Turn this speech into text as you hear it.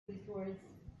words.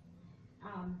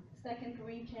 2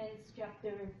 Corinthians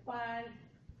chapter 5,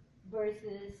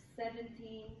 verses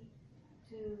 17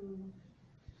 to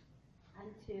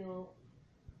until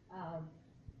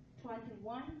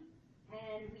 21,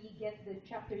 and we get the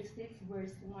chapter 6,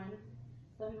 verse 1.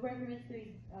 So in reference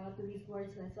to his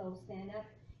words, let's all stand up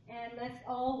and let's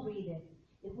all read it.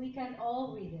 If we can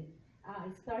all read it,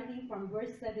 starting from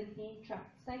verse 17,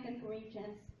 2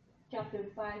 Corinthians chapter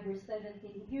 5, verse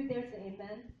 17. If you're there, say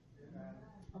amen. Amen.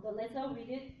 Okay, let's all read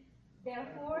it.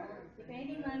 Therefore, if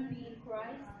any man be in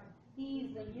Christ,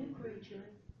 he is a new creature.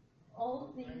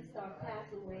 All things are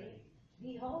passed away.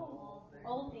 Behold,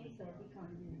 all things are become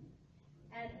new.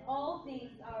 And all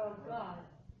things are of God,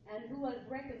 and who has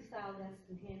reconciled us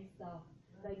to himself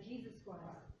by Jesus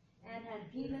Christ, and has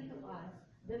given to us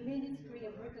the ministry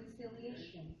of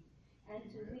reconciliation, and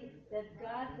to wit that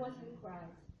God was in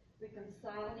Christ,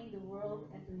 reconciling the world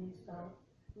unto himself,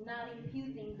 not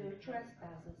imputing their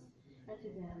trespasses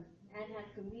unto them, and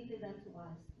hath committed unto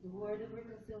us the word of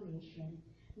reconciliation.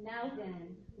 Now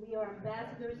then, we are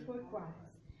ambassadors for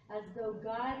Christ, as though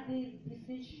God did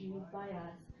beseech you by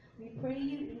us. We pray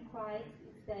you in Christ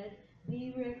instead,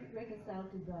 be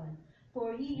reconciled to God.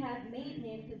 For he hath made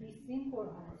him to be sin for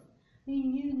us, who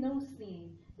knew no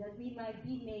sin, that we might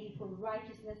be made for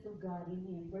righteousness of God in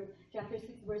him. Chapter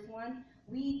 6, verse 1.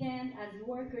 We then, as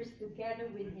workers together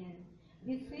with him,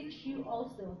 beseech you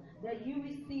also, that you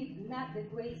receive not the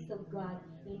grace of God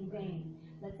in vain.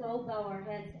 Let's all bow our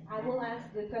heads. I will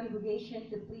ask the congregation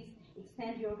to please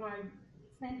extend your hand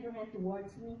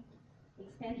towards me.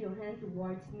 Extend your hand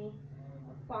towards me.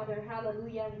 Father,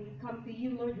 hallelujah. We come to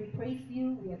you, Lord. We praise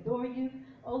you. We adore you.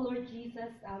 Oh, Lord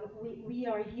Jesus, we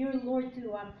are here, Lord,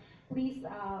 to please,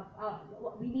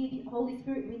 we need, Holy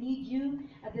Spirit, we need you.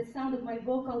 At the sound of my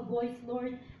vocal voice,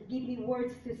 Lord, give me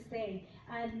words to say.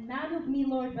 And none of me,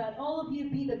 Lord, but all of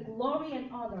you, be the glory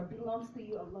and honor belongs to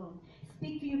you alone.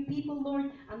 Speak to your people,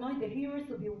 Lord. Anoint the hearers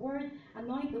of your word.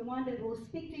 Anoint the one that will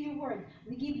speak to your word.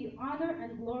 We give you honor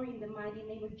and glory in the mighty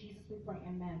name of Jesus. We pray,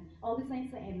 amen. All the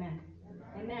saints say amen.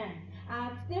 Amen.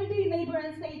 Turn to your neighbor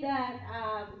and say that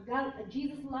God,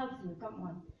 Jesus loves you. Come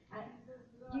on.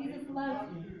 Jesus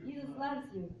loves you. Jesus loves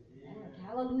you.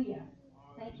 Hallelujah.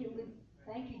 Thank you.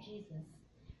 Thank you, Jesus.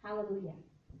 Hallelujah.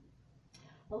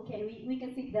 Okay, we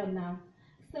can sit down now.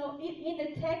 So in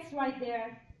the text right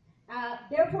there,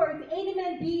 therefore, if any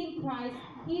man be in Christ,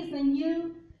 he is a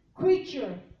new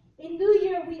creature. In New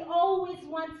Year, we always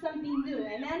want something new.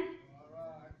 Amen?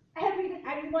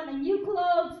 I want a new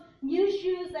clothes, new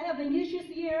shoes. I have the new shoes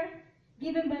here,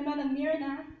 given by Mama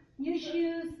Mirna. New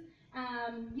shoes,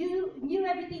 new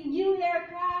everything, new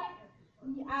haircut.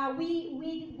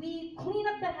 We clean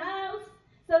up the house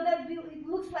so that it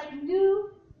looks like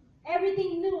new.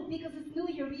 Everything new because it's New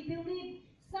Year. We believe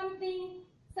something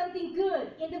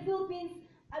good. In the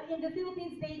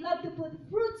Philippines, they love to put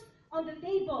fruits on the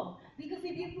table because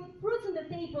if you put fruits on the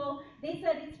table, they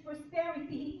said it's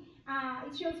prosperity.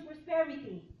 It shows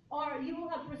prosperity, or you will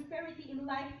have prosperity in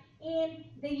life in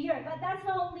the year. But that's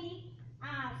only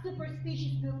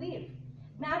superstitious belief.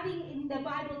 Nothing in the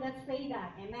Bible that say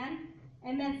that. Amen.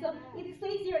 Amen. So it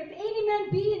says here, if any man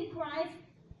be in Christ,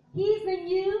 he is a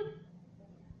new.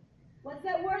 What's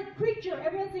that word? Creature.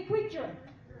 Everyone say creature.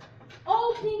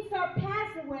 All things are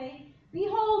passed away.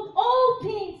 Behold, all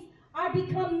things are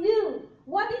become new.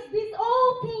 What is this?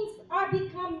 All things are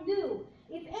become new.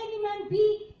 If any man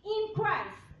be in Christ.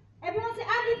 Everyone say,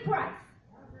 I'm in Christ.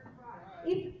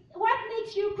 What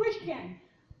makes you Christian?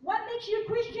 What makes you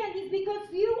Christian is because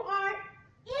you are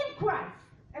in Christ.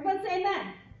 Everyone say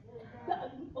amen.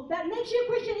 That makes you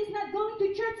Christian is not going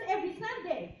to church every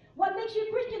Sunday. What makes you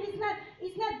Christian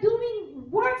is not doing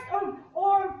works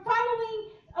or following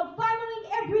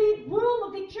every rule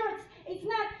of the church.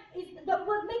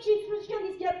 What makes you Christian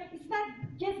is it's not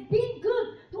just being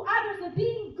good to others or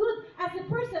being good as a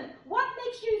person. What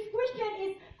makes you Christian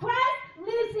is Christ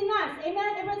lives in us.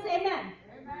 Amen. Everyone say amen.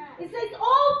 Amen. It says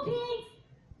all things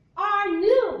are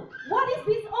new. What is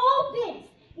this all things?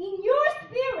 In your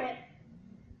spirit,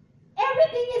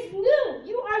 everything is new.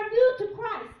 You are new to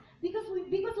Christ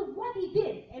because of what he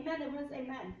did. Amen. Everyone say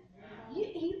amen.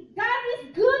 God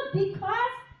is good because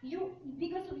of you.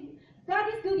 God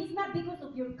is good. It's not because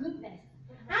of your goodness.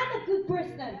 I'm a good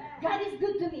person. God is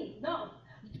good to me. No.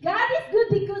 God is good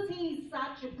because he is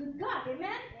such a good God.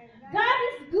 Amen. God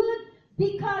is good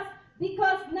because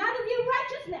none of your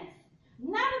righteousness,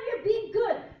 none of your being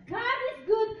good. God is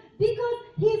good because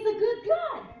he's a good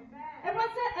God.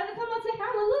 Someone say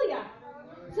hallelujah.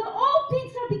 So all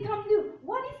things have become new.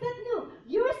 What is that new?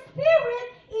 Your spirit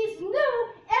is new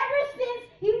ever since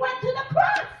he went to the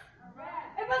cross.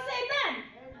 Everyone say amen.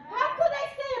 How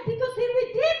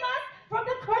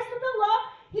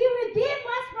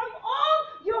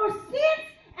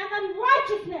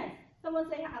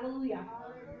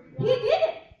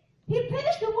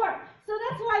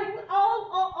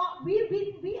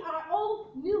we are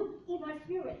all new in our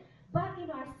spirit, but in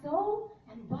our soul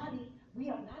and body, we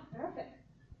are not perfect.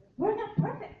 We're not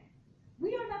perfect.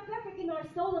 We are not perfect in our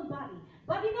soul and body,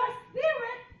 but in our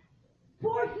spirit,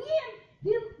 for Him,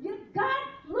 God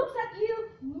looks at you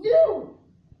new.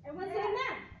 Everyone say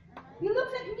amen. He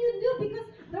looks at you new because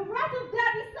the wrath of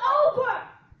God is over.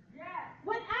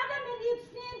 When Adam and Eve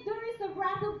sinned, there is a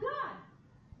wrath of God.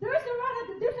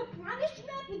 There's a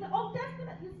punishment in the Old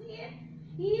Testament. You see it?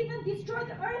 He even destroyed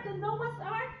the earth and Noah's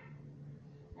ark.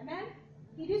 Amen?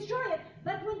 He destroyed it.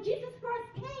 But when Jesus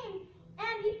Christ came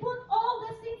and He put all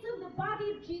the sins in the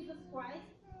body of Jesus Christ,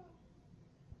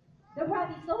 the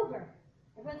wrath is over.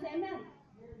 Everyone say amen.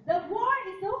 The war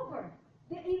is over.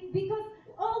 Because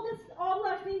all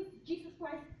our sins, Jesus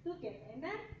Christ took it.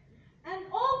 Amen? And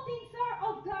all things are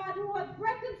of God who have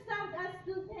reconciled us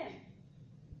to Him.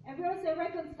 Everyone say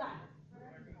reconcile.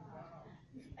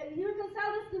 He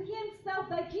reconciled us to Himself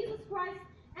by Jesus Christ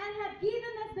and have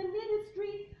given us the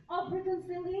ministry of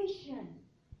reconciliation.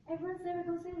 Everyone say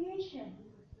reconciliation.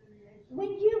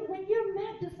 When you're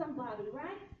mad to somebody,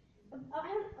 right?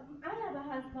 I have a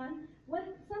husband. When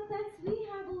sometimes we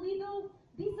have a little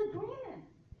disagreement,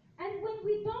 and when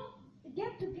we don't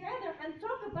get together and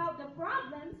talk about the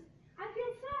problems, I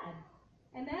feel sad.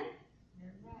 Amen?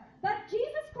 But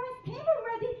Jesus Christ came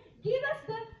already, give us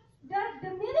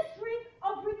the ministry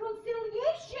of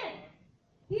reconciliation.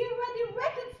 He already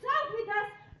reconciled with us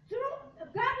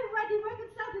God already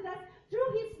reconciled with us through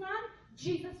His Son,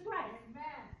 Jesus Christ.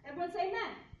 Amen. Everyone say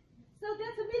amen. So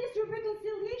that's a ministry of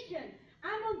reconciliation.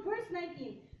 I'm on verse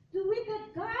 19. To wit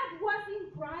that God was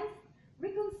in Christ,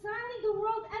 reconciling the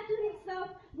world unto Himself,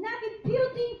 not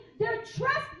imputing their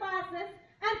trespasses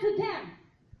unto them.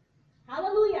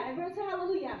 Hallelujah. Everyone say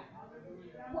hallelujah.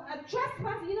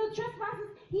 Trespasses, trespasses,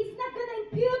 He's not going to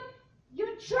impute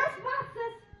your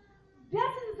trespasses.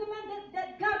 Blessed is the man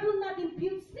that God will not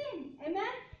impute sin.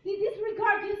 Amen? He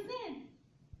disregards your sin.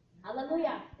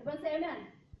 Hallelujah. Everyone say amen.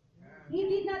 He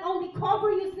did not only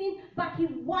cover your sin, but He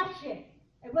washed it.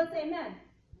 Everyone say amen.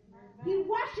 He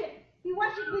washed it. He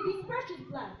washed it with His precious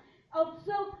blood.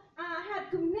 So have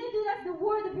commended us the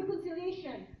word of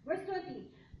reconciliation. Verse 20.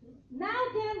 Now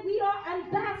then we are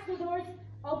ambassadors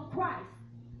of Christ.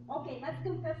 Okay, let's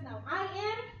confess now. I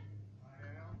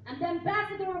am the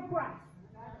ambassador of Christ.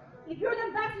 If you're an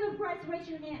ambassador of Christ, raise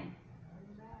your hand.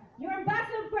 You're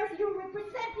ambassador of Christ. You're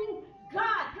representing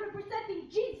God. You're representing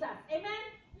Jesus. Amen?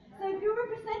 So if you're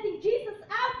representing Jesus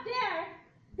out there,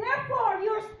 therefore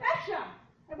you're special.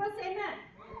 Everyone say amen.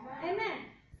 Amen.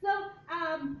 So,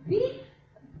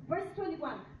 verse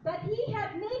 21. But He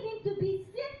had made Him to be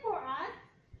sin for us,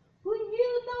 who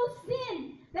knew no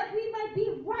sin, that we might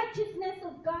be righteousness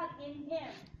of God in Him.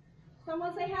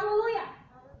 Someone say hallelujah.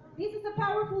 This is a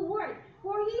powerful word.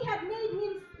 For He had made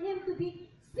him to be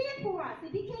sin for us. He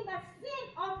became a sin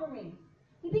offering.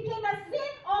 He became a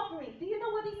sin offering. Do you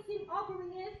know what a sin offering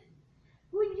is?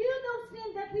 Who knew no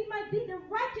sin, that we might be the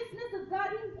righteousness of God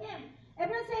in Him.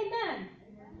 Everyone say amen.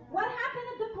 What happened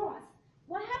at the cross?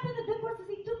 What happened at the cross is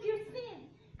He took your sin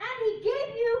and He gave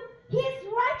you His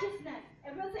righteousness.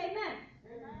 Everyone say amen.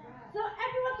 So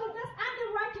everyone confess, I'm the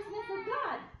righteousness of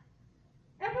God.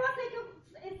 Everyone say,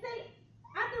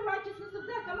 I'm the righteousness of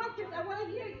God. Come on, church, I want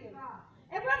to hear you.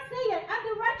 Everyone say it. I'm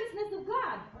the righteousness of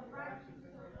God.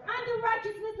 I'm the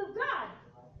righteousness of God.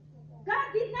 God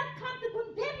did not come to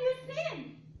condemn your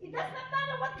sin. It does not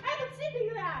matter what kind of sin do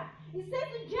you have. It says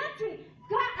in John 3,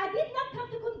 God, I did not come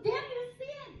to condemn your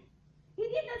sin. He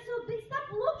did not. So stop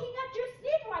looking at your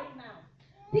sin right now.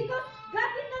 Because God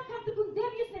did not come to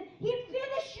condemn your sin. He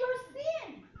finished your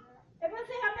sin. Everyone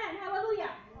say amen.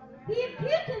 Hallelujah. He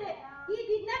imputed it. He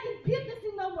did not impute the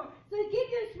sin no more. So He gave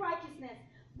you His righteousness.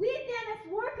 We then as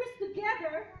workers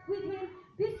together with Him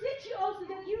beseech you also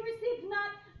that you receive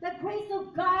not the grace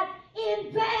of God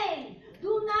in vain.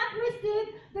 Do not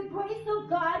receive the grace of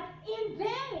God in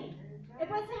vain.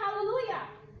 Everyone say hallelujah.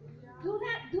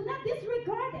 Do not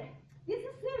disregard it. This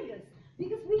is serious.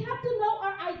 Because we have to know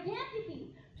our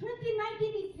identity.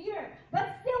 2019 is here.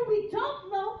 But still we don't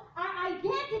know our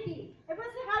identity.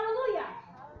 Everyone say hallelujah.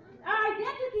 Our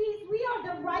identity is we are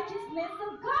the righteousness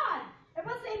of God.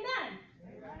 Everyone say amen.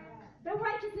 The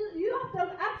righteousness, you have to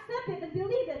accept it and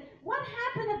believe it. What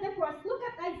happened at the cross? Look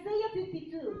at Isaiah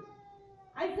 52.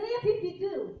 Isaiah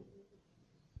 52.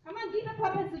 Come on, give a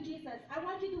clap to Jesus. I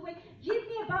want you to wait. Give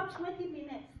me about 20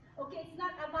 minutes. Okay, it's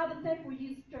not 11:10 for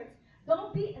you, church.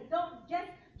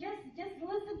 Just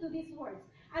listen to these words.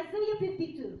 Isaiah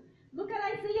 52. Look at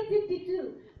Isaiah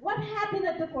 52. What happened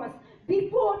at the cross?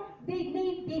 Before they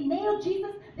nailed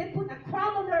Jesus, they put a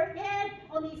crown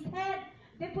on his head.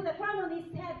 They put a crown on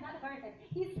his head, not her head.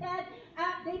 His head,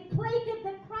 they plaited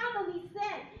the crown on his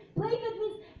head. Plaited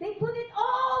means they put it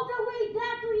all the way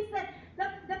down to his head.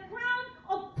 The crown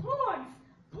of thorns.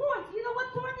 Thorns. You know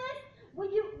what thorn is?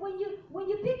 When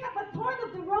you pick up a thorn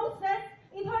of the roses,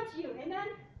 it hurts you. Amen?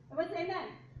 Everyone say amen.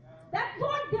 That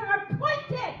thorn, they are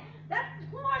pointed. That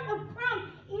thorn of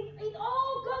crown, it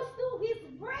all goes to his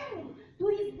brain. To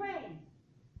his brain.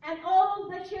 And all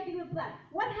the shedding of blood.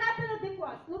 What happened at the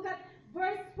cross? Look at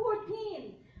verse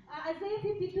 14. Isaiah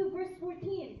 52, verse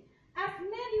 14. As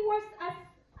many were,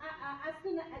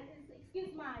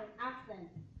 excuse my accent,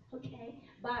 okay?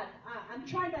 But I'm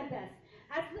trying my best.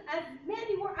 As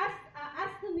many were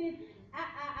astonished,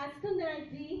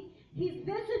 his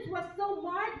visage was so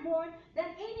marred more than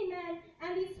any man,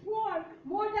 and his form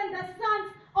more than the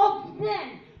sons of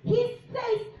men. His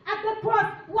face at the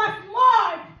cross was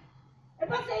marred.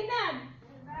 Everyone say amen.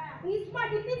 He's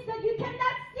marred. It means that you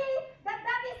cannot see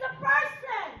that is a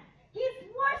person. He's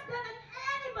worse than an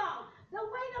animal. The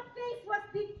way the face was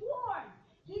deformed.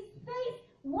 His face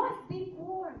was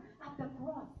deformed at the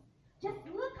cross. Just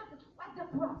look at the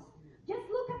cross. Just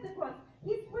look at the cross.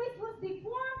 His face was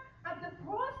deformed at the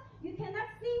cross. You cannot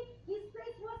see his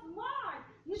face was marred.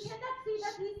 You cannot see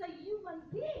that he's a human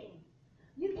being.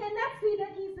 You cannot see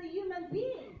that he's a human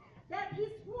being. That his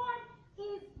form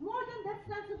is more than the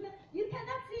sons of men. You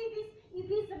cannot see if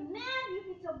he's a man,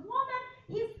 if it's a woman.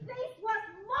 His face was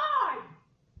marred.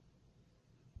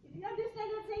 If you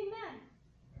understand that, say amen.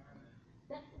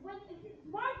 That when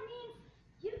marred means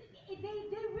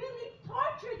they really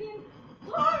tortured him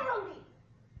thoroughly.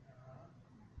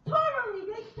 Thoroughly.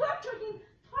 They tortured him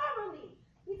thoroughly.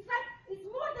 It's like it's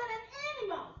more than an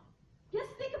animal.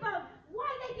 Just think about why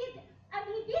they did that. And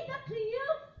he did that to you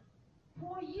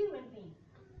for you and me.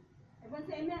 Everyone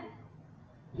say amen.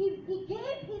 He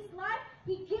gave his life.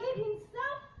 He gave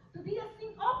himself to be a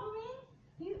sin offering.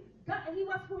 He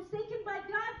was forsaken by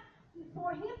God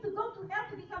for him to go to hell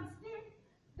to become sin.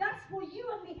 That's for you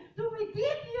and me, to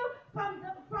redeem you from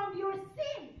your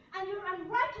sin and your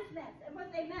unrighteousness.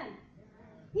 Everyone say amen.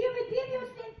 He redeemed your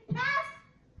sin, past,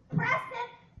 present,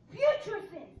 future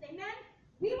sins. Amen.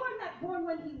 We were not born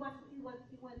when he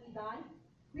died.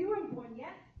 We weren't born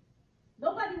yet.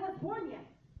 Nobody was born yet.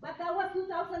 But that was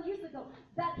 2,000 years ago.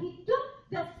 That he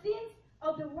took the sins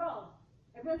of the world.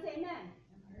 Everyone say amen.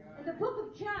 In the book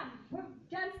of John,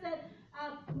 John said,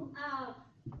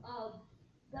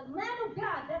 the Lamb of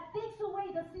God that takes away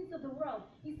the sins of the world.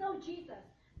 He saw Jesus.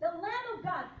 The Lamb of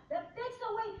God that takes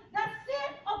away the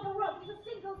sin of the world. It's a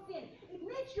single sin. It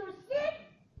means your sin,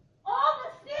 all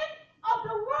the sin of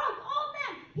the world, all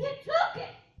men. He took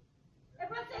it.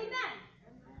 Everyone say amen.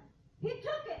 He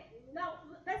took it. Now,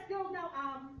 let's go now.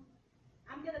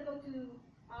 I'm going to go to,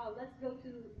 let's go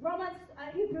to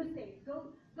Hebrews 8.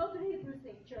 Go to Hebrews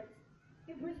 8, church.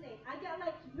 Hebrews 8. I got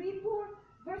like 3-4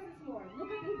 verses more.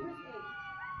 Look at Hebrews 8.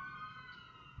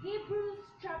 Hebrews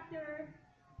chapter,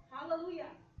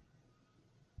 hallelujah.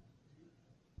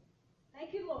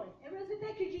 Thank you, Lord. Everyone say,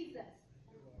 thank you, Jesus.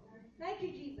 Thank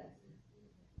you, Jesus.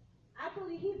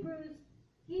 Actually, Hebrews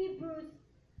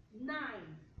 9.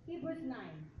 Hebrews 9. Let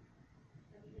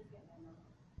me just get that number.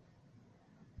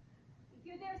 If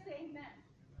you're there, say amen.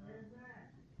 Amen.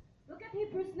 Look at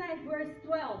Hebrews 9, verse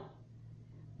 12.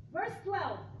 Verse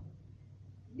 12.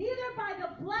 Neither by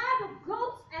the blood of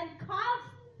goats and calves,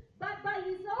 but by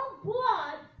his own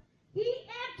blood, he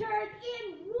entered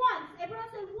in once. Everyone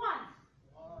say once.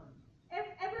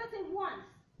 Everyone say once.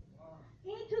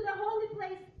 Into the holy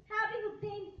place, having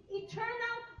obtained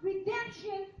eternal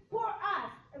redemption for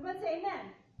us. Everyone say amen.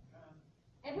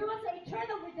 Everyone say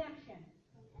eternal redemption.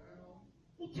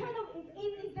 Eternal,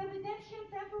 is the redemption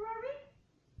temporary?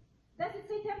 Does it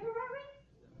say temporary?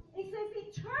 It says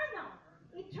eternal.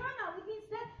 Eternal. It means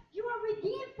that you are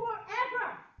redeemed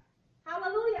forever.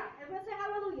 Hallelujah. Everyone say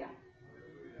hallelujah.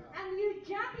 And you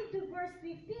jump into verse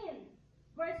 15.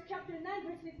 Chapter 9,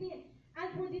 verse 15. And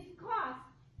for this cause,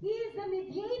 he is the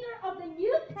mediator of the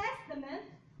New Testament,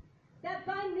 that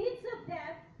by means of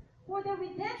death, for the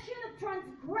redemption of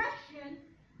transgression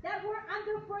that were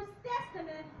under First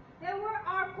Testament, they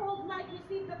might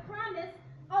receive the promise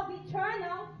of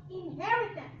eternal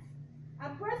inheritance.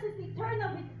 At first it's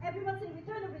eternal, everyone say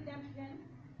eternal redemption.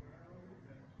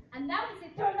 And now it's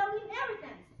eternal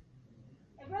inheritance.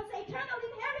 Everyone say eternal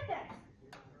inheritance.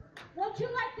 Don't you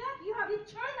like that? You have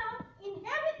eternal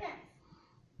inheritance.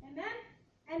 Amen?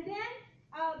 And then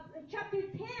chapter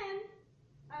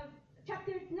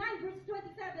 9, verse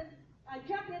 27,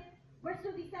 jump it, verse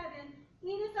 27. It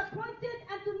is appointed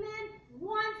unto men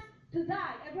once to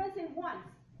die. Everyone say once.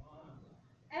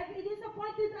 It is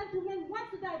appointed unto men once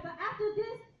to die, but after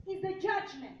this is the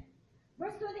judgment.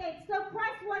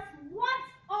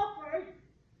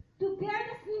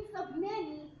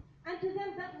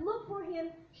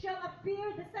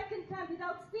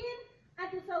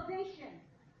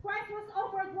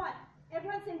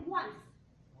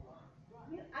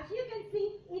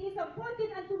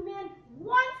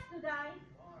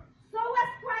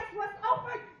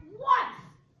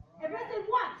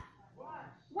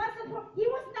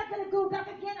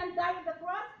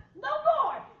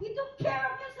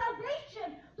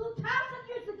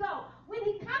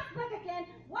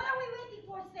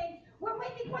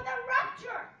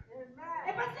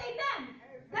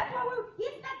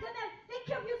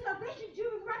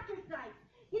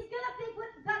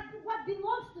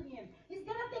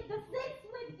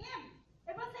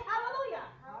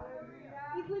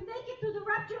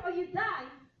 or you die,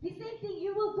 the same thing,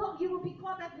 you will be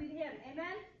caught up with him.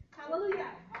 Amen? Hallelujah.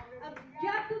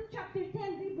 Chapter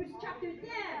 10, Hebrews chapter 10,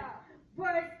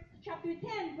 verse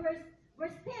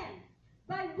 10.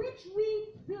 By which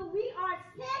we are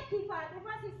sanctified.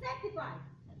 Everyone say sanctified.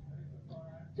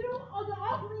 Through the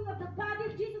offering of the body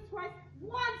of Jesus Christ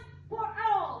once for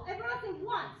all. Everyone say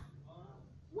once.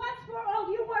 Once for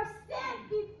all, you were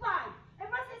sanctified.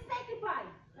 Everyone say sanctified.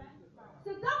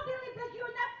 So don't believe that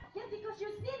you're not, just because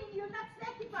you're sinning, you're not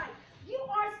sanctified. You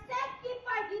are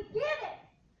sanctified. He did it.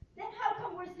 Then how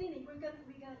come we're sinning? We're gonna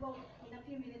go in a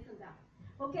few minutes on that.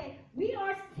 Okay, we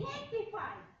are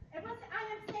sanctified. Everyone say, I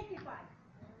am sanctified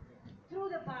through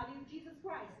the body of Jesus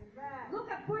Christ. Look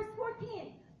at verse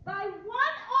 14. By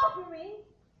one offering,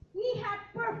 he had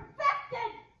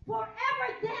perfected forever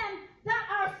them that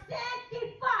are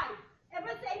sanctified.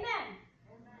 Everyone say amen.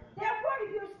 Therefore, if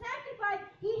you're sanctified,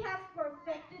 he has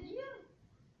perfected you.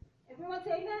 Everyone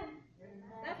say amen.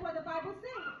 That's what the Bible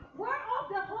says. Whereof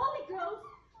the Holy Ghost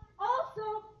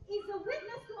also is a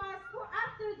witness to us, for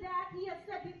after that he has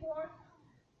said before,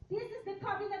 this is the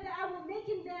covenant that I will make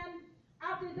in them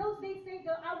after those days, say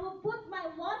that I will put my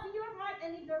laws in your heart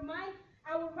and in your mind.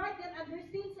 I will write them, and their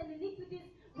sins and iniquities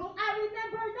will I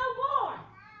remember no more.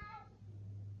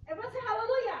 Everyone say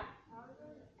hallelujah.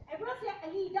 Everyone say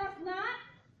he does not.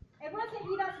 Everyone say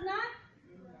he does not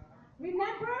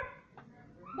remember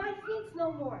my sins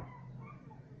no more.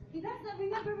 He does not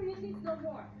remember your sins no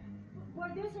more. For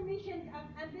there's a reason,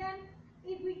 and then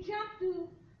if we jump to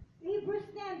Hebrews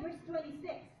 10 verse 26.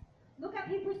 Look at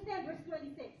Hebrews 10 verse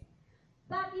 26.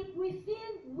 But if we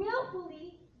sin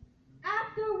willfully,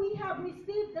 after we have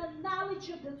received the knowledge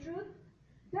of the truth,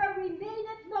 there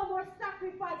remaineth no more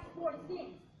sacrifice for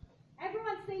sins.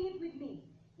 Everyone say it with me.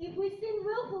 If we sin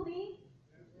willfully,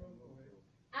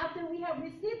 after we have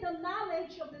received the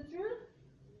knowledge of the truth,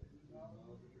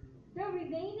 there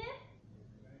remaineth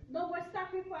no more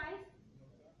sacrifice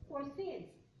for sins.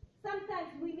 Sometimes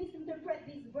we misinterpret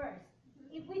this verse.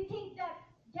 If we think that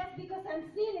just because I'm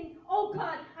sinning, oh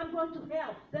God, I'm going to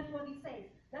hell. That's what it says.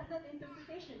 That's not the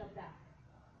interpretation of that.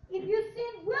 If you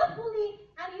sin willfully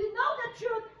and you know the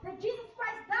truth that Jesus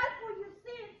Christ died for your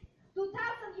sins 2,000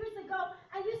 years ago,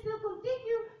 and you still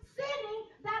continue sinning,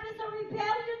 that is a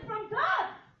rebellion from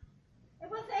God.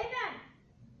 Everyone say amen.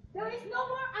 There is no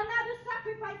more another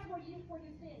sacrifice for your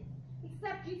sins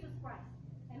except Jesus Christ.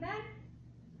 Amen?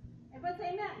 Everyone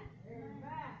say amen.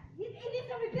 Amen. It is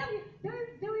a rebellion. There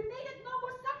remaineth no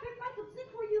more sacrifice of sin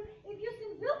for you if you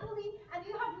sin willfully and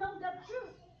you have known the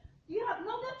truth. You have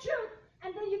known the truth,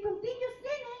 and then you continue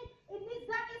sinning. It means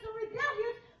that is a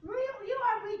rebellion. You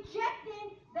are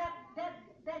rejecting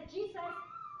that Jesus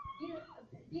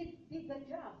did the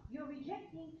job. You're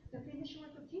rejecting the finished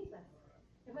work of Jesus.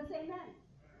 Everyone say amen.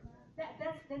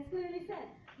 That's clearly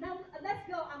said. Now let's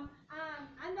go.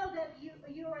 I know that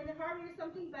you are in a hurry or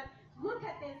something, but look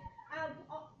at this.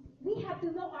 We have to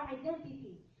know our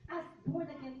identity as born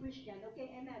again Christian.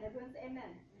 Okay, amen. Everyone say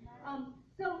amen.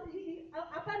 So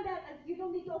upon that, you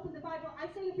don't need to open the Bible.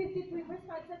 Isaiah 53 verse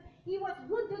 5 says, he was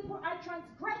wounded for our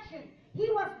transgression. He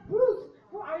was bruised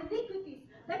for our iniquities.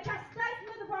 The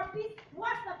chastisement of our peace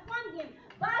was upon him.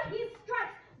 By his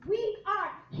stripes we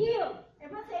are healed.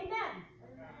 Everyone say amen.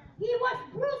 He was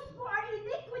bruised for our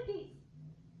iniquities.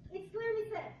 It's clearly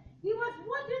said. He was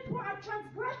wounded for our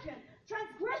transgression.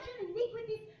 Transgression and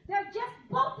iniquities, they're just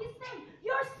both the same.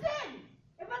 Your sin.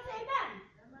 Everyone say amen.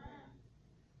 Amen.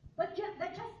 But the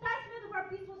chastisement of our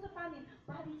peace was upon him.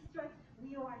 By his stripes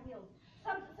we are healed.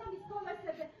 Some scholars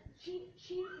said that he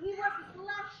was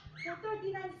slashed for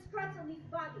 39 stripes on his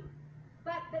body.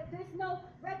 But there's no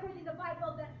record in the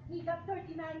Bible that he got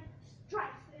 39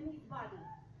 stripes in his body.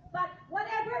 But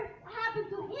whatever happened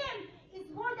to him is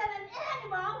more than an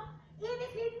animal. It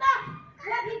is enough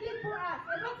what he did for us.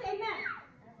 Everyone say amen.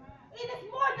 It is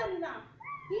more than enough.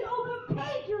 He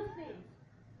overpaid your sins.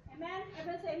 Amen.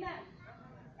 Everyone say amen.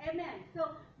 Amen.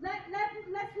 So let's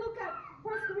look at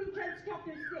 1 Corinthians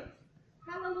chapter 6.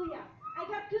 Hallelujah. I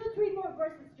got 3 more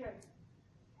verses, church.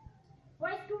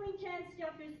 1 Corinthians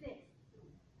chapter 6.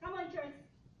 Come on, church.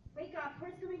 Wake up.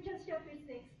 1 Corinthians chapter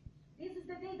 6. This is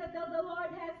the day that the Lord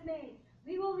has made.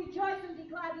 We will rejoice and be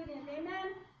glad in it.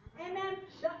 Amen. Amen.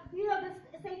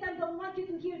 Satan don't want you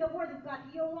to hear the word of God.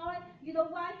 You know why? You know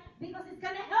why? Because it's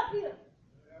going to help you.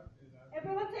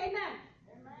 Everyone say amen.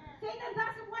 Satan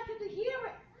doesn't want you to hear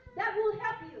it. That will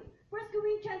help you. 1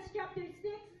 Corinthians chapter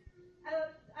 6.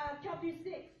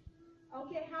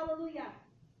 Okay, hallelujah.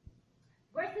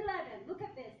 Verse 11. Look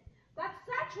at this. But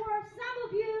such were some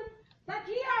of you, but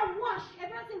ye are washed.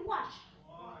 Everyone say washed.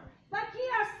 But ye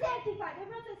are sanctified.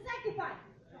 Everyone say sanctified.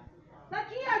 But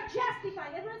ye are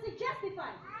justified. Everyone say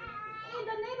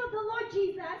the Lord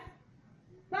Jesus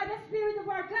by the Spirit of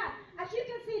our God. As you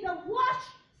can see, the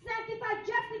washed, sanctified,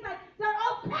 justified, they're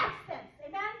all past tense.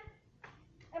 Amen?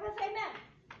 Everyone say amen.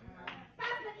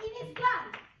 Past tense. It is done.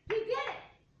 He did it.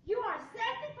 You are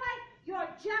sanctified. You are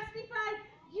justified.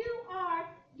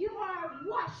 You are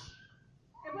washed.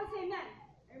 Everyone say amen.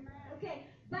 Amen. Okay.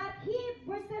 But he,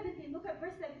 verse 17, look at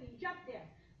verse 17. Jump there.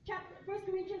 1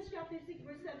 Corinthians chapter 6,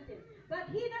 verse 17. But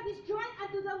he that is joined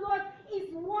unto the Lord is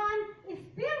one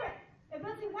spirit.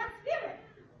 Everyone say one spirit.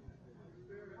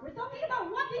 We're talking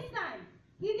about one this time.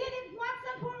 He did it once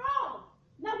and for all.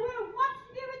 Now we're one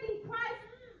spirit in Christ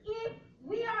if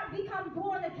we are become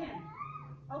born again.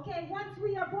 Okay, once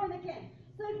we are born again.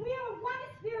 So if we are one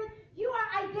spirit, you are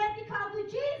identical to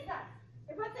Jesus.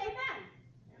 Everyone say amen.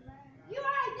 Amen. You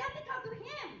are identical to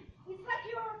him. It's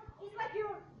like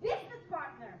your business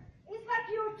partner. It's like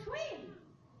your twin.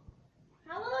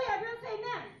 Hallelujah. Everyone say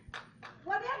amen.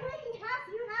 Whatever he has,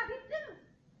 you have it too.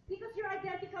 Because you're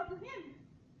identical to him.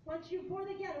 Once you're born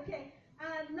again, okay.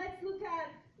 Let's look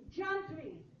at John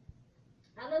 3.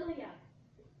 Hallelujah.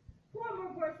 4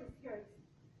 more verses, girls.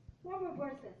 4 more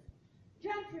verses.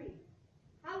 John 3.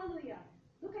 Hallelujah.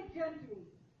 Look at John 3.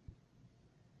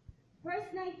 Verse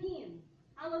 19.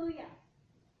 Hallelujah.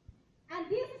 And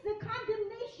this is the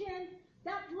condemnation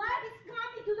that light is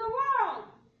coming to the world.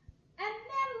 And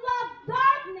men love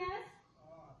darkness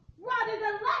rather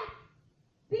than light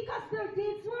because their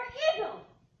deeds were evil.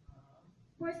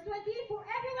 Verse 20, for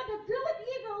everyone that doeth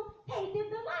evil hated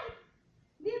the light,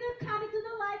 neither coming to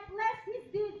the light, lest his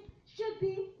deeds should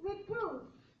be reproved.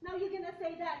 Now you're gonna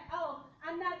say that, oh,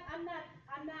 I'm not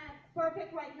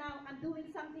perfect right now. I'm doing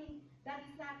something that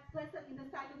is not pleasant in the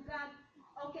sight of God.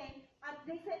 Okay,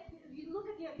 they said, you look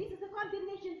at here, this is the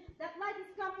condemnation that light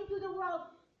is come into the world,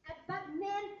 but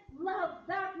men love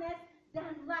darkness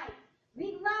than light.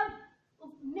 Men love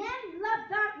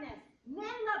darkness.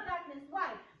 Men love darkness.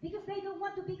 Why? Because they don't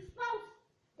want to be exposed.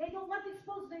 They don't want to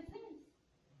expose their sins.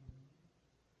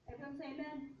 Everyone say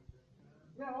amen.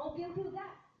 We're all guilty of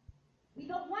that. We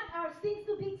don't want our sins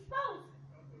to be exposed.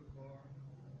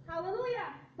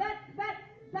 Hallelujah. But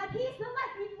he's the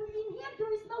light. In him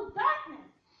there is no darkness.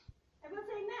 Everyone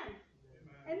say amen.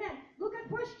 Amen. Look at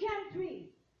 1 John 3.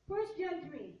 1 John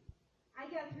 3. I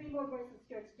got 3 more verses,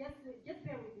 church. Just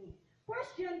bear with me. 1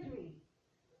 John 3.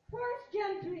 1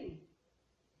 John 3.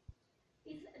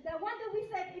 It's the one that we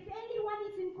said, if anyone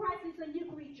is in Christ, is a new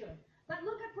creature. But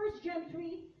look at 1 John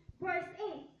 3, verse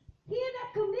 8. He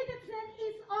that committed sin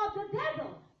is of the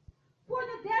devil. For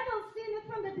the devil sinned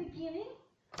from the beginning,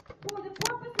 for the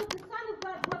purpose of the Son of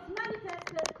God was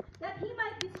manifested, that he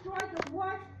might destroy the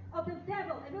works of the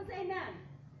devil. Everyone say amen.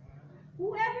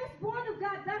 Whoever is born of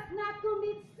God does not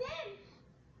commit sin.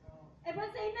 Everyone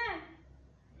say amen.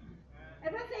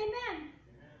 Everyone say amen.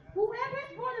 Whoever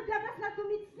is born of God does not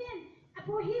commit sin,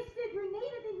 for his seed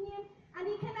remaineth in him, and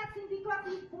he cannot sin because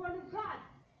he is born of God.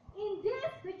 In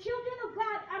this, the children of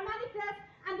God are manifest,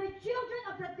 and the children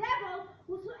of the devil,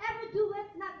 whosoever doeth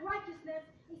not righteousness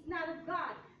is not of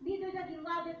God, neither that he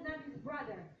loveth not his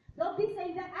brother. Don't be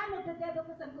saying that I'm of the devil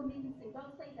because I'm committing sin.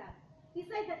 Don't say that. He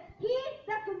said that he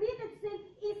that committed sin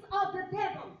is of the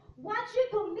devil. Once you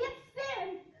commit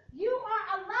sin, you are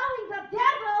allowing the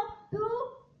devil to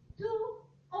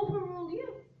overrule you.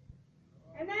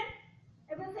 Amen?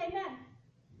 Everyone say amen.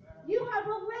 You have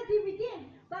already redeemed.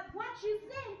 But once you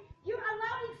sin, you're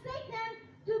allowing Satan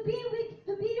to be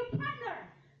your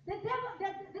partner. The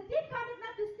thief cometh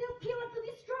not to steal, kill, and to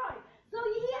destroy. So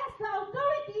he has the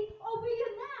authority over you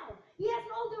now. He has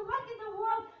all the right in the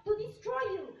world to destroy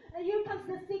you. And here comes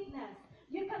the sickness.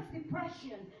 Here comes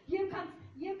depression. Here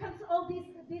comes all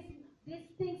these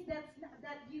things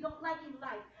that you don't like in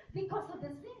life because of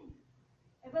the sin.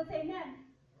 Everyone say amen.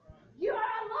 You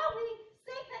are allowing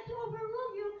Satan to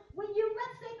overrule you when you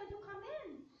let Satan to come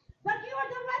in. But you are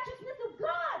the righteousness of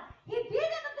God. He did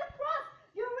it on the cross.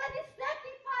 You're already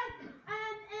sanctified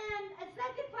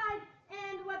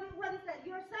and what is that?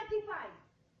 You're sanctified.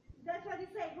 That's what it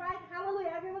says, right?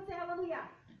 Hallelujah. Everyone say hallelujah.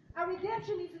 Our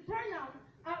redemption is eternal.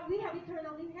 We have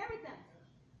eternal inheritance.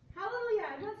 Hallelujah.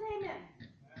 Everyone say amen.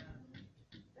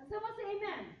 And someone say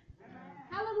amen.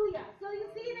 Hallelujah. So you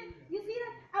see that?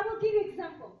 I will give you an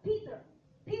example. Peter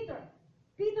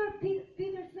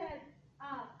said,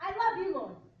 I love you,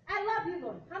 Lord. I love you,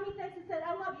 Lord. How many times he said,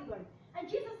 I love you, Lord? And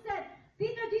Jesus said,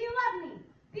 Peter, do you love me?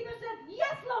 Peter said,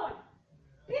 yes, Lord.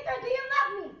 Peter, do you love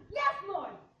me? Yes,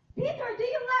 Lord. Peter, do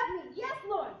you love me? Yes,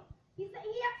 Lord. He said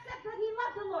he accepted that he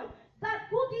loved the Lord. But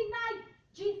who denied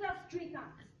Jesus 3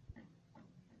 times?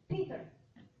 Peter.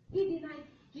 He denied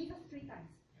Jesus 3 times.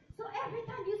 So every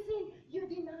time you sin, you're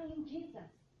denying Jesus.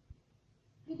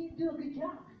 He didn't do a good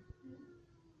job.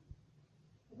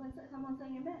 Someone say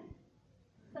amen.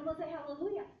 Someone say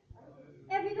hallelujah.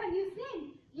 Every time you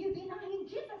sin, you denying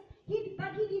Jesus.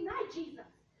 But he denied Jesus.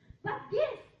 But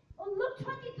this, on Luke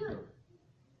 22,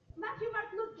 Matthew, Mark,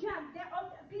 Luke, John,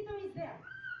 Peter is there.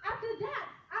 After that,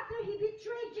 after he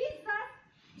betrayed Jesus,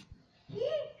 he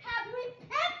had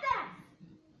repentance.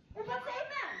 Everyone say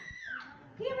amen.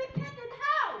 He repented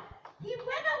how? He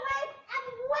went away and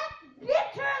wept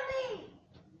bitterly.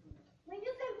 When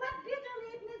you say wept bitterly,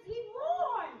 it means he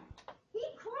mourned. He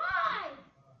cried.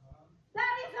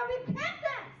 That is a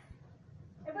repentance.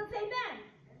 Everyone say amen.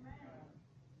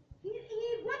 He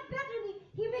wept bitterly.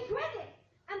 He regretted.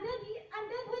 And then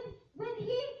when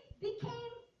he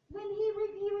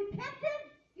repented,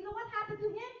 you know what happened to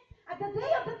him? At the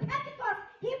day of the Pentecost,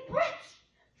 he preached.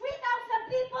 3,000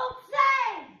 people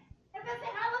saved. Everyone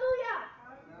say hallelujah.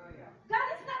 Hallelujah. God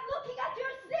is not looking at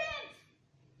your sins.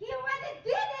 He already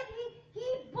did it. He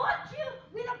bought you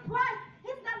with a price.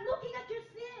 He's not looking at your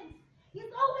sins.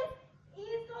 He's always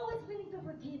willing to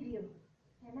forgive you.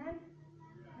 Amen?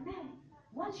 Amen.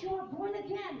 Once you are born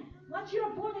again,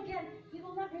 he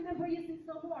will not remember your sins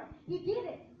no more. He did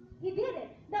it. He did it.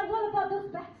 Now what about those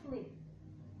backslid?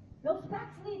 Those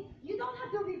backslid, you don't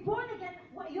have to be born again.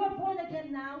 Well, you're born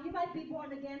again now. You might be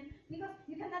born again because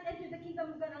you cannot enter the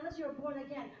kingdom of God unless you're born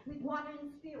again with water and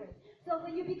spirit. So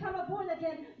when you become a born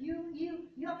again,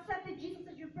 you accepted Jesus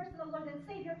as your personal Lord and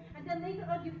Savior, and then later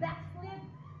on you backslid.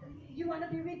 You want to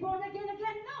be reborn again?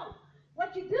 No.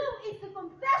 What you do is to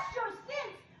confess your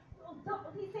sins.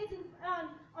 He says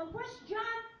on 1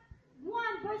 John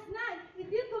 1 verse 9,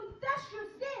 if you confess your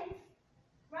sins,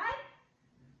 right?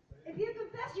 If you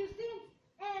confess your sins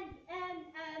and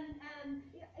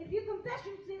if you confess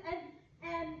your sins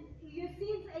and your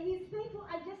sins, and he's faithful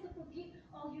and just to forgive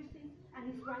all your sins and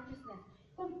his righteousness.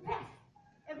 Confess.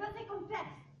 Everyone say confess.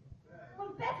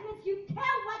 Confess means you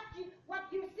tell what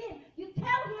you sin. You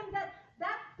tell him that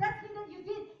thing that you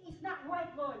did is not right,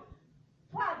 Lord.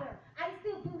 Father, I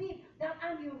still believe that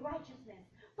I'm your righteousness.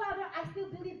 Father, I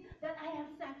still believe that I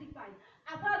am sanctified.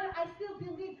 Father, I still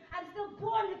believe I'm still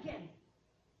born again.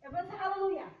 Everyone say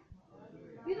hallelujah.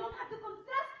 Hallelujah. You don't have to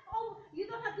confess. You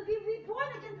don't have to be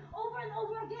reborn again over and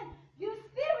over again. Your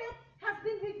spirit has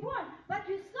been reborn, but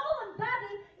your soul and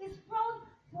body is prone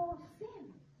for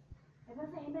sin.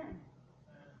 Everyone say amen.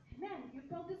 Amen. You're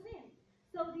prone to sin.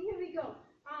 So here we go.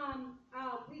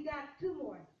 We got two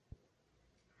more.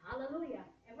 Hallelujah.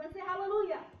 Everyone say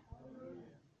hallelujah. Hallelujah.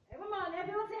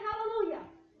 Everyone say hallelujah.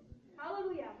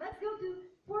 Hallelujah. Let's go to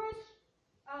first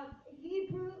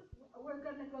Hebrew. We're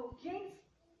gonna go James.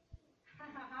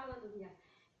 Hallelujah.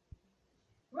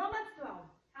 Romans 12.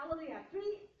 Hallelujah.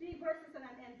 Three verses and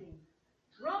I'm ending.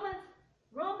 Romans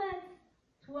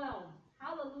 12.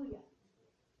 Hallelujah.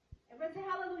 Everyone say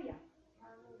hallelujah.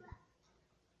 Hallelujah.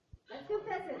 Let's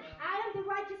confess it. I am the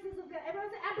righteousness of God. Everyone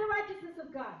say I'm the righteousness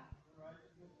of God.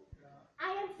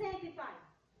 I am sanctified.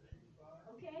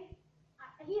 Okay?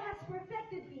 He has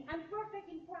perfected me. I'm perfect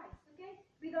in Christ. Okay?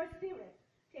 With our spirit.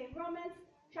 Okay, Romans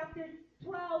chapter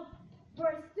 12,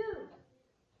 verse 2.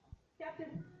 Chapter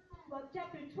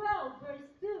 12, verse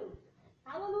 2.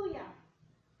 Hallelujah.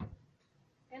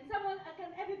 And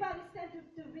can everybody stand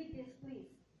to read this, please?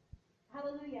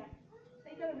 Hallelujah.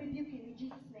 Satan will rebuke you in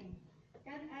Jesus' name.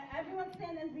 Can everyone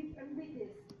stand and read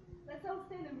this? Let's all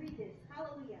stand and read this.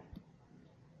 Hallelujah.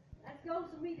 Let's go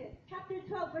read it. Chapter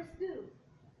 12, verse 2.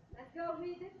 Let's go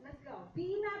read it. Let's go.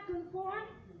 Be not conformed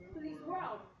to this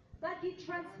world, but ye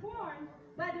transformed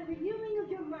by the renewing of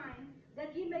your mind,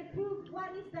 that ye may prove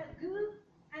what is that good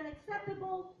and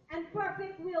acceptable and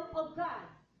perfect will of God.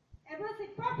 Everyone say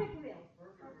perfect will.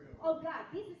 Of God.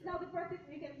 This is now the perfect.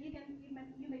 You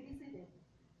may be seated.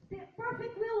 The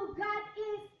perfect will of God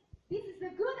is. This is the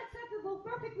good, acceptable,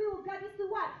 perfect will of God is to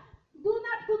what? Do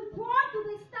not conform to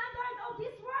the standard of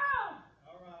this world.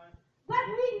 All right. But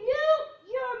renew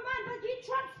your mind, but ye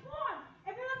transform.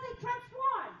 Everyone say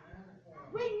transform.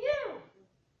 Renew.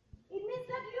 It means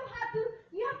that you have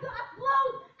to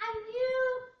upload a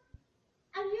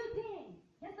new thing.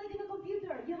 Just like in a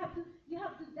computer, you have to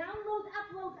download,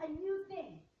 upload a new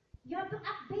thing. You have to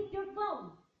update your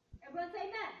phone. Everyone say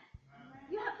amen.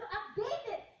 You have to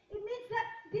update it. It means that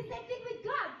the same thing with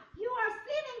God. You are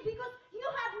sinning because you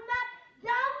have not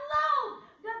downloaded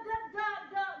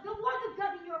the word of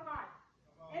God in your heart.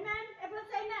 Amen. Everyone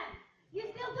say amen. You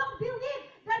still don't believe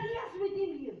that he has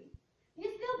redeemed you. You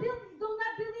still do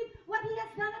not believe what he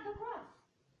has done at the cross.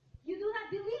 You do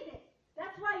not believe it.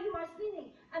 That's why you are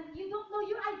sinning. And you don't know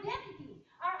your identity.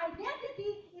 Our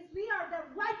identity is we are the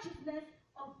righteousness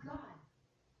of God.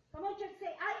 Come on, church,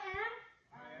 say, I am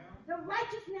the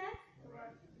righteousness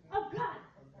of God.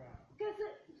 Because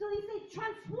so he said,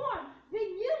 transform,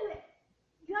 renew it.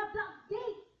 You have to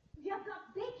update. You have to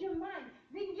update your mind.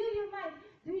 Renew your mind.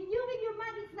 Renewing your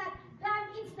mind is not done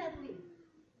instantly.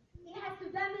 It has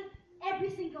to done it every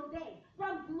single day.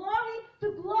 From glory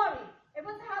to glory.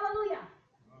 Everyone say hallelujah.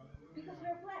 Because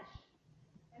we're flesh.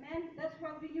 Amen? That's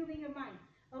from renewing your mind.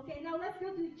 Okay, now let's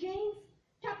go to James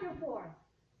chapter 4.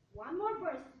 One more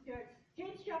verse, church.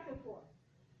 James chapter 4.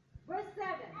 Verse 7.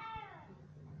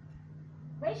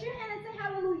 Raise your hand and say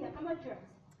hallelujah. Come on, church.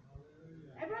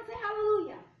 Everyone say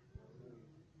hallelujah.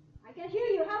 I can hear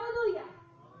you. Hallelujah.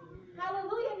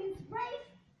 Hallelujah means praise.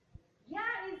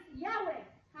 Yah is Yahweh.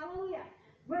 Hallelujah.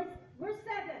 Verse 7.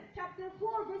 Chapter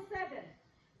 4, verse 7.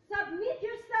 Submit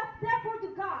yourself therefore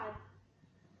to God.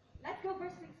 Let's go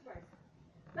verse 6 first.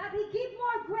 But he give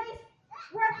more grace.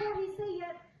 Wherefore he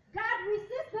saith, God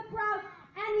resists the proud,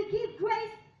 and he give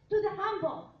grace to the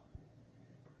humble.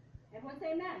 Everyone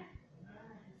say amen.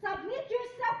 Submit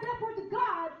yourself therefore to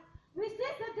God.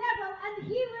 Resist the devil, and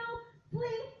he will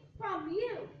flee from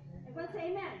you. Everyone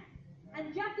say amen.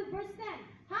 And jump to verse 10.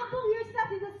 Humble yourself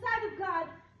in the sight of God,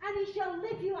 and he shall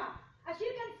lift you up. As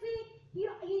you can see,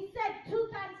 he said 2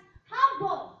 times,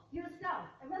 humble yourself.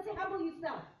 Everyone say humble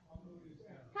yourself.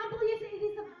 Humble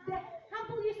yourself.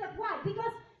 Humble yourself. Why?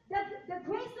 Because the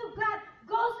grace of God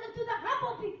goes into the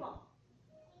humble people.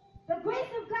 The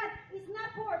grace of God is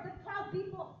not for the proud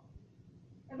people.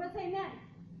 Everyone say amen.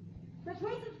 The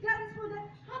grace of God is for the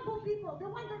humble people, the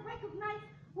ones that recognize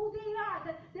who they are,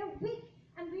 that they're weak,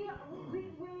 and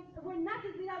we're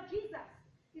nothing without Jesus.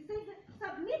 He says,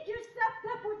 submit yourself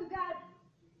therefore to God.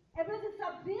 Everyone say,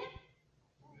 submit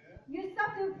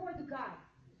yourself therefore to God.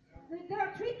 There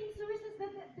are 3 things to resist.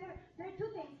 There are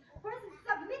 2 things. First is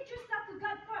submit yourself to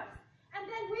God first, and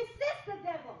then resist the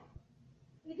devil.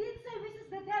 He didn't say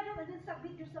resist the devil and then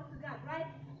submit yourself to God, right?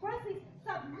 First is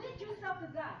submit yourself to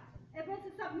God. Everyone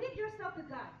say, submit yourself to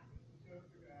God.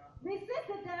 Resist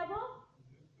the devil,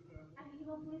 and he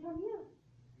will flee from you.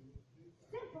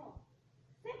 Simple.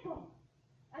 Simple.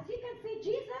 As you can see,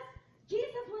 Jesus,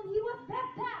 when he was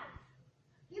baptized,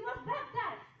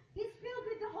 he's filled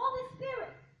with the Holy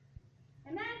Spirit.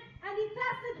 Amen? And he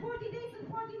fasted 40 days and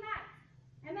 40 nights.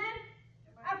 Amen?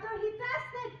 After he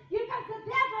fasted, here comes the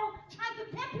devil trying to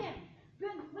tempt him.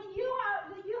 When you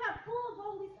are full of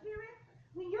Holy Spirit,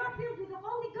 when you're filled with the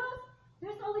Holy Ghost,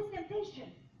 there's always temptation.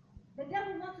 The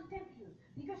devil wants to tempt you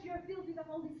because you're filled with the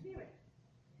Holy Spirit.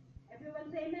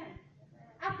 Everyone say amen.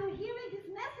 After hearing this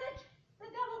message, the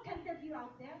devil can tempt you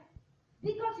out there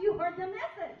because you heard the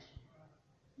message.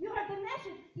 You heard the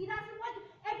message. He doesn't want you.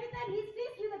 Every time he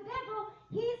sees you, the devil,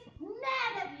 he's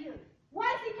mad at you. Why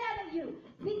is he mad at you?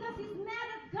 Because he's mad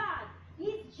at God.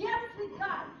 He's jealous with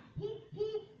God.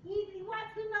 He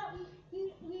wants to know.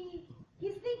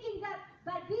 He's thinking that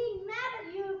by being mad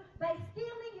at you, by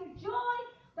stealing your joy,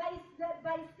 by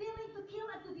stealing to kill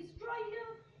and to destroy you,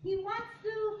 he wants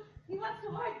to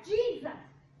hurt Jesus.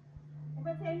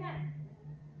 Everyone say amen.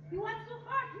 He wants to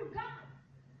hurt you, God.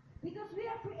 Because we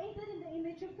are created in the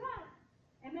image of God.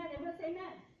 Amen. Everyone say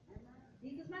amen.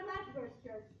 This is my last verse,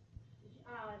 church.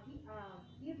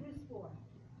 Hebrews 4.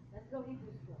 Let's go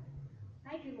Hebrews 4.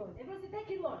 Thank you, Lord. Everyone say, thank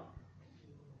you, Lord.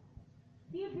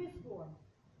 Hebrews 4.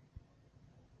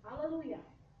 Hallelujah.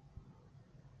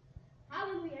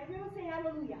 Hallelujah. Everyone say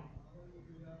hallelujah.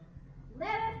 Let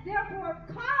us therefore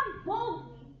come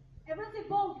boldly, everyone say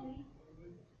boldly,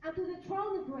 unto the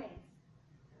throne of grace,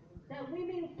 that we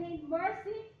may obtain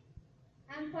mercy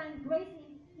and find grace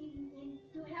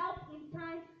to help in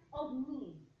time of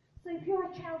need. So if you're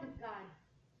a child of God,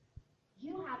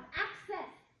 you have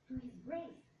access to his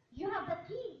grace. You have the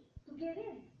key to get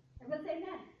in. Everyone say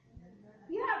amen.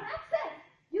 You have access.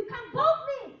 You come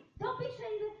boldly. Don't be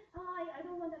saying, oh, I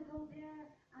don't want to go there.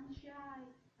 I'm shy.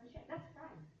 That's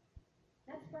pride.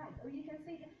 That's pride. Or you can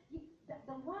say that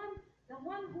the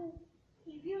one who,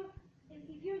 if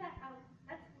you're that out,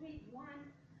 let's read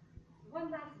one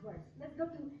last verse. Let's go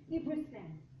to Hebrews 10.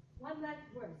 One last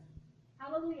verse.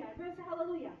 Hallelujah. Everyone say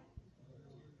hallelujah.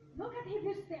 Look at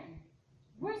Hebrews 10.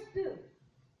 Verse 2.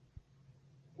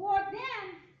 For then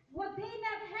would they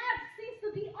not have ceased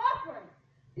to be offered,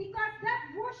 because that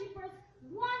worshippers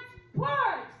once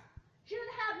purged should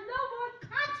have no more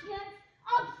conscience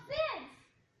of sins.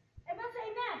 Everyone say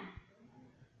amen.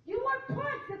 You were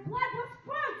purged. The blood was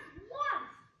purged once.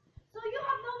 So you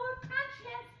have no more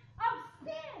conscience of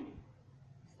sin.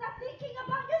 Stop thinking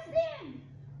about your sin.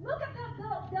 Look at the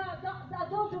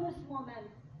adulterous woman.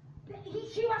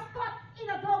 She was caught in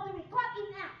adultery, caught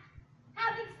in act,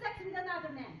 having sex with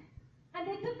another man. And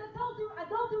they took the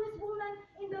adulterous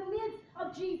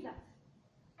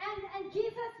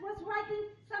Jesus was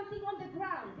writing something on the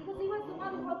ground because he was the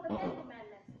one who wrote the Ten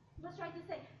Commandments. He was trying to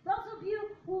say, those of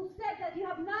you who said that you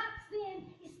have not sinned,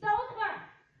 stone her.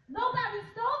 Nobody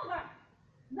stoned her.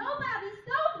 Nobody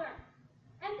stoned her.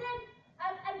 And then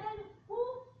who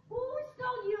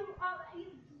stoned you?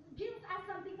 Jesus asked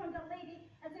something from the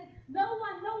lady and said, no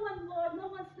one, Lord, no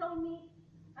one stoned me.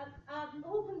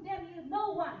 Who condemned you?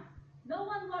 No one. No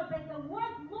one, Lord. But the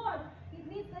word Lord, it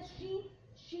means that she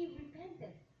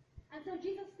repented. And so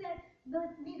Jesus said, no,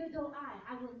 neither do I.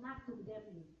 I will not condemn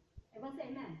you. Everyone say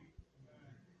amen.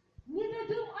 Neither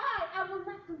do I will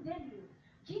not condemn you.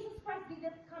 Jesus Christ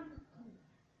didn't come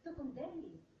to condemn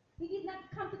you. He did not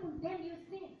come to condemn your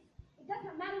sins. It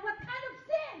doesn't matter what kind of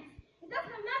sins. It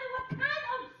doesn't matter what kind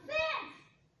of sins.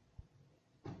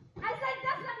 I said it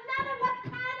doesn't matter what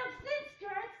kind of sins,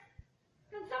 church.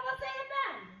 Can someone say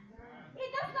amen? It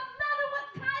does not matter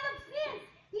what kind of sins.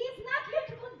 He is not here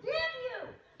to condemn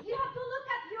you. You have to look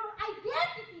at your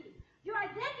identity. Your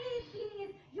identity is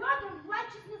you're the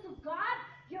righteousness of God.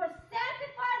 You're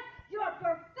sanctified. You're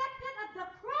perfected at the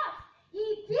cross.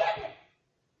 He did it.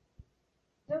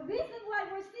 The reason why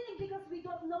we're sinning because we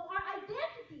don't know our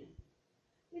identity.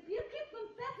 If you keep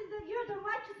confessing that you're the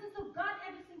righteousness of God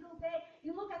every single day,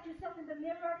 you look at yourself in the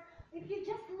mirror. If you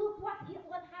just look what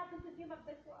happened to him at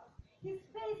the cross, his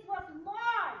face was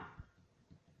marred.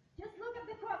 Just look at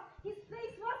the cross. His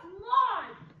face was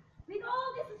marred with all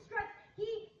this stress.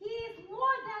 He is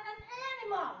more than an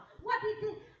animal. What he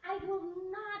did, I will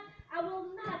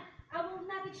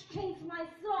not exchange my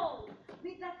soul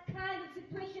with that kind of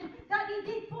situation that he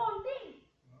did for me.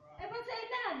 Everyone say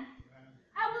amen.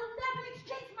 I will never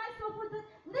exchange my soul for the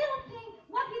little thing,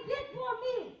 what he did for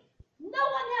me. No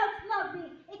one else loved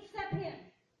me except him.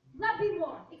 Love me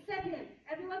more except him.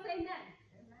 Everyone say amen.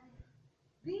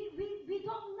 We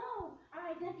don't know our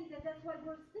identity. That's why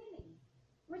we're sinning.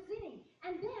 We're sinning.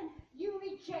 And then you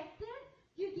rejected.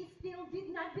 You still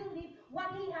did not believe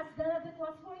what he has done at the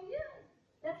cross for you.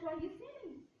 That's why you're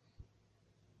sinning.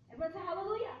 Everyone say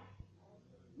hallelujah.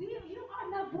 You are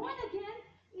not born again.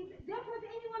 Therefore, if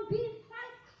anyone be in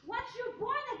Christ, once you're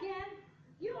born again,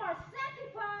 you are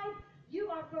sanctified. You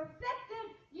are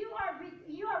perfected. Your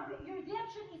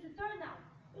redemption is eternal.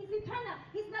 It's eternal.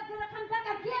 He's not going to come back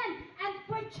again and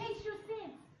purchase your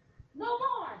sins. No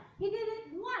more. He did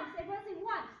it once. Everyone say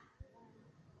once.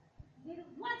 He did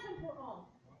it once and for all.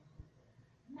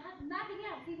 Nothing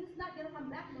else. He was not going to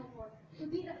come back no more to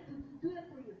do that for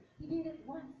you. He did it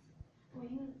once for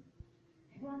you.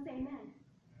 Everyone say amen.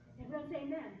 Everyone say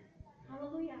amen.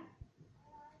 Hallelujah.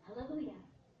 Hallelujah.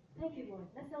 Thank you, Lord.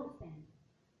 Let's all stand.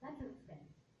 Let's all stand.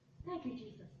 Thank you,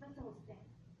 Jesus. Let's all stand.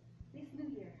 This new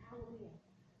year, hallelujah.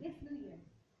 This new year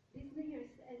is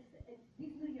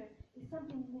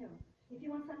something new. If you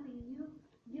want something new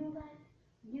life,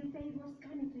 new favors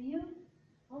coming to you,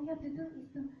 all you have to do is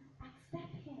to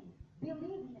accept him,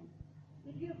 believe him.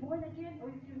 If you're born again, or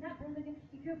if you're not born again,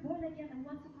 if you're born again and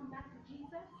want to come back to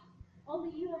Jesus,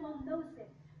 only you alone knows it.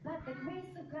 But the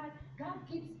grace of God, God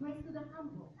gives grace to the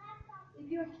humble. If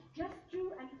you're just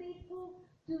true and faithful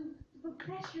to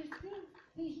confess your sins,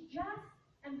 he's just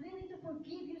and willing to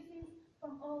forgive your sins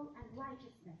from all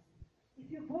unrighteousness.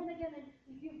 If you're born again,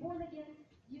 you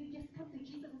just come to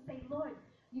Jesus and say, Lord,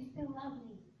 you still love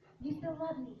me. You still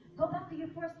love me. Go back to your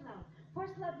first love.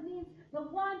 First love means the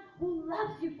one who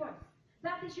loves you first.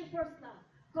 That is your first love.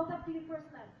 Go back to your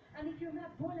first love. And if you're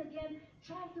not born again,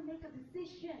 try to make a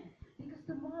decision, because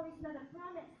tomorrow is not a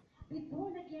promise. Be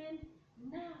born again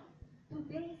now.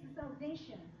 Today is the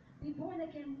salvation. Be born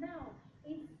again now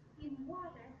in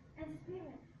water and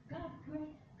spirit. God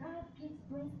gives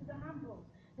grace to the humble.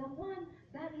 The one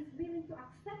that is willing to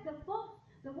accept the fault,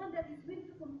 the one that is willing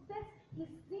to confess his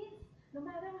sins, no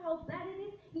matter how bad it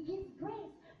is, he gives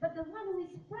grace. But the one who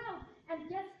is proud and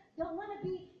just don't want to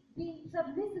be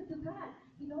submissive to God,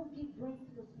 he don't give grace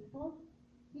to those people.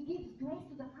 He gives grace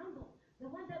to the humble, the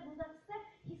one that will accept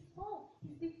his fault,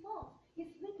 his defaults, his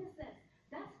weaknesses.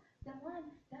 That's the one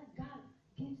that God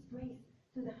gives grace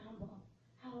to the humble.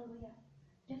 Hallelujah.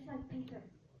 Just like Peter.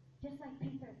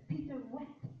 Peter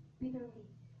wept bitterly.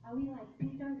 Are we like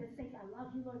Peter that says, I love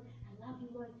you, Lord, and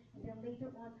then later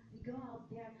on we go out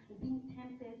there and being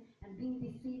tempted and being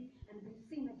deceived and we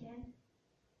sin again?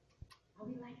 Are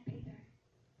we like Peter?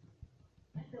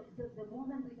 But the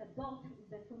woman with adultery,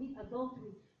 that commit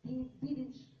adultery, he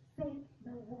didn't say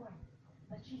no word.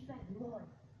 But she said, Lord,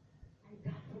 and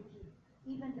God forgive.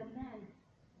 Even the man,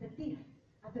 the thief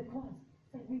at the cross,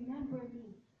 said, remember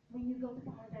me when you go to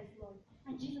paradise, Lord.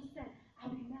 And Jesus said, I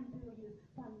remember you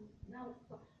from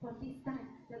this time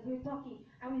that we're talking.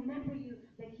 I remember you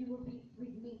that you will be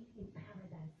with me in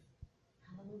paradise.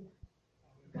 Hallelujah.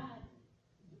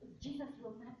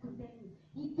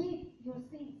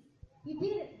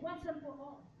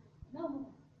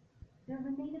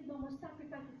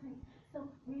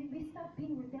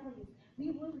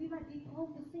 we might be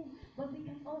prone to sin, but we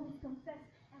can always confess,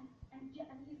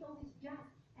 and He's always just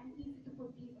and easy to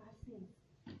forgive our sins.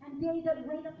 And they that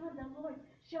wait upon the Lord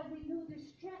shall renew their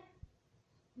strength.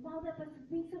 Mount up as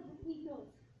wings of eagles.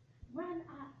 Run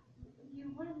up.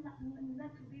 You run not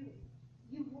to weary.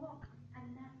 You walk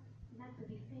and not to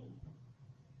be faint.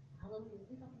 Hallelujah.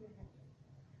 Lift up your hands.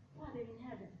 Father in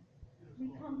heaven, we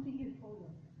come to you, O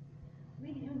Lord,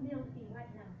 with humility right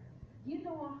now. You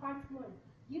know our hearts, Lord.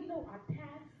 You know our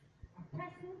past, our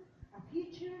present, our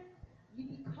future.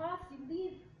 Because you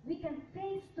live, we can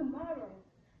face tomorrow.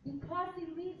 Because you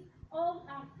live, all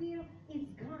our fear is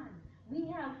gone. We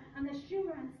have an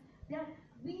assurance that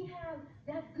we have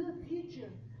that good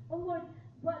future. Oh Lord,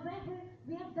 whatever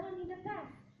we have done in the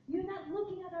past, you're not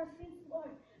looking at our sins,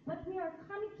 Lord, but we are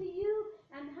coming to you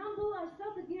and humble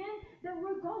ourselves again that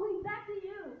we're going back to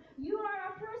you. You are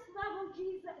our first love, oh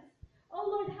Jesus. Oh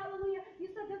Lord, hallelujah. You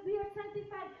said that we are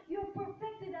sanctified. You have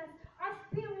perfected us. Our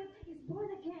spirit is born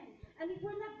again. And if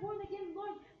we're not born again,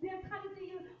 Lord, we are coming to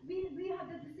you. We have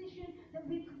the decision that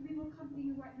we will come to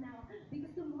you right now.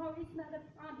 Because tomorrow is not a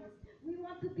promise. We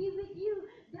want to be with you.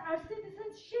 Our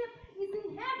citizenship is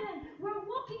in heaven. We're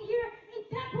walking here in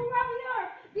temporary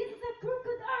earth. This is a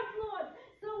crooked earth, Lord.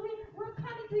 So we're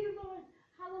coming to you, Lord.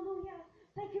 Hallelujah.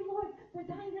 Thank you, Lord, for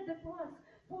dying at the cross.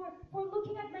 For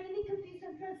looking at my iniquities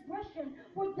and transgression.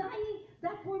 For dying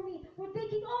that for me. For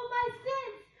taking all my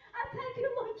sins. I thank you,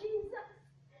 Lord Jesus.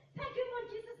 Thank you, Lord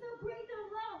Jesus, the greater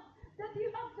love that you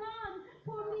have done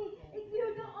for me. If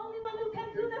you're the only one who can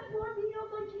do that for me, oh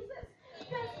Lord Jesus.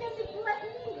 Friends can neglect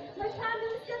me. My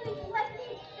family can neglect me.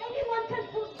 Anyone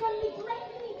can neglect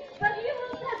me. But you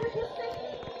will never forsake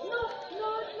me. No,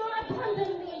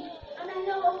 abandon me. And I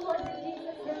know, oh Lord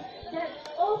Jesus, that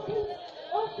all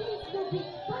things will be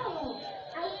followed.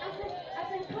 As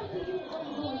I come to you, oh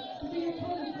Lord, to your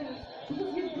throne of grace.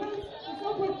 Because your grace is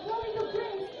overflowing of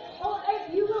grace. Oh,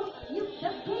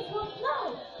 the grace will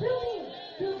flow through me.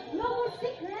 No more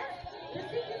sickness. The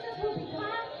sicknesses will be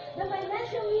gone. The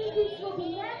financial needs will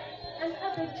be met. And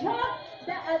at the job,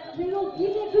 that we will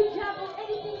give me a good job or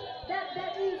anything that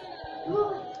is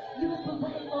good. You will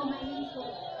provide all my needs,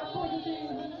 Lord, according to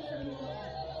your riches and your glory.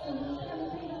 So we come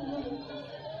to you, Lord Jesus,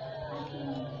 asking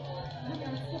you, we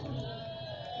are sorry.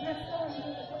 We are sorry,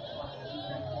 Lord, what is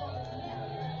that fault that we have.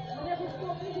 Whatever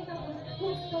fault we have,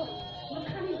 we're sorry. We're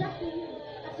coming back to you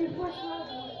as your first love,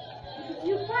 Lord. Because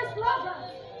you first love us.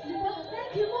 We want to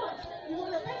thank you, Lord. We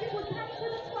want to thank you for dying to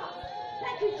the cross.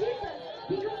 Thank you, Jesus.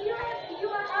 Because you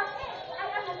are our heir. I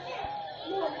am an heir.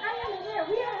 Lord, I am an heir.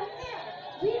 We are an heir.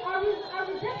 Our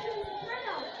redemption is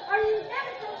eternal. Our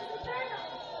inheritance is eternal.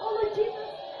 Oh, Lord Jesus,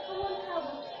 we want to have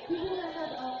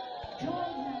joy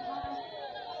in our heart.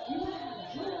 We want to have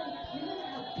joy. We want to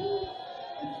have peace.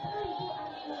 It's time for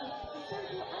us, Lord. It's time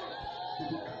for us to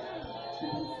be kind, to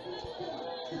be still,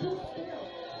 to be still.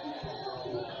 It's time for us to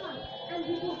be calm. And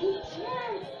we will give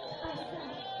chance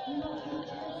ourselves. We will give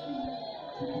chance to you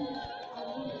to be our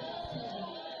Lord and Savior.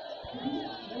 To be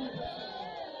our Lord and Savior.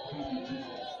 Thank you,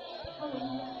 Jesus.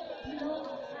 Hallelujah. You know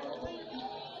our heart will be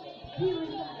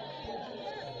healing us, Lord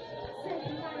Jesus.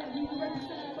 Sanctify us. We will let you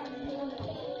sanctify the Lord.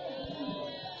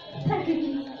 Thank you,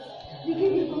 Jesus. We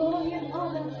give you glory and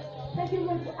honor. Thank you,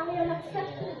 Lord, for I am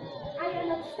accepted. I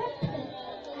am accepted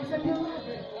as a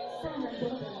beloved son and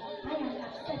daughter. I am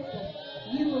accepted.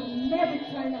 You will never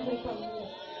turn away from me.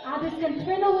 Others can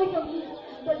turn away from me,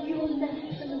 but you will never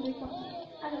turn away from me.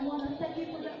 And I want to thank you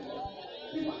for that, Lord.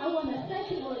 I want to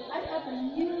thank you, Lord. I am a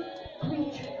new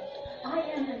creature. I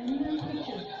am a new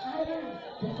creature. I am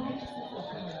the righteousness of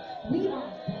God. We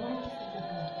are the righteousness of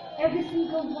God. Every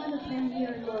single one of them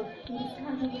here, Lord, in this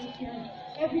congregation,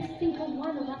 every single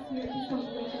one of us here in this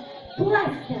congregation,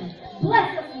 bless them.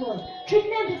 Bless us, Lord,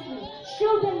 tremendously.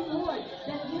 Show them, Lord,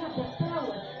 that you have the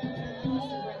power to turn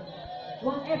things around.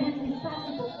 Whatever is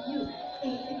impossible for you,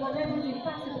 whatever is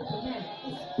impossible for man,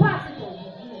 is possible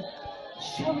with you.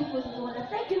 Show it with Lord. I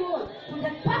thank you, Lord, for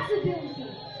that possibility.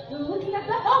 We're looking at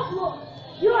the hope, Lord.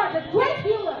 You are the great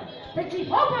healer, the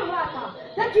Jehovah Rapha,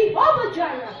 the Jehovah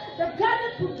Jireh, the God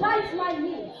that provides my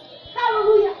needs.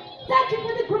 Hallelujah. Thank you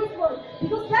for the grace, Lord,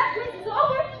 because that grace is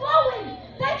overflowing.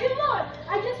 Thank you, Lord.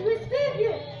 I just receive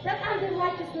you that I'm the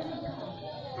righteousness of God.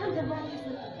 I'm the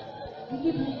righteousness of God. We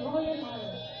give you glory and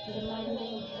honor in the mighty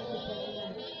name of Jesus.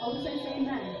 Amen. All the saints say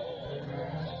amen.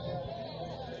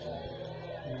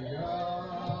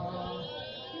 God,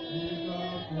 be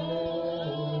the glory.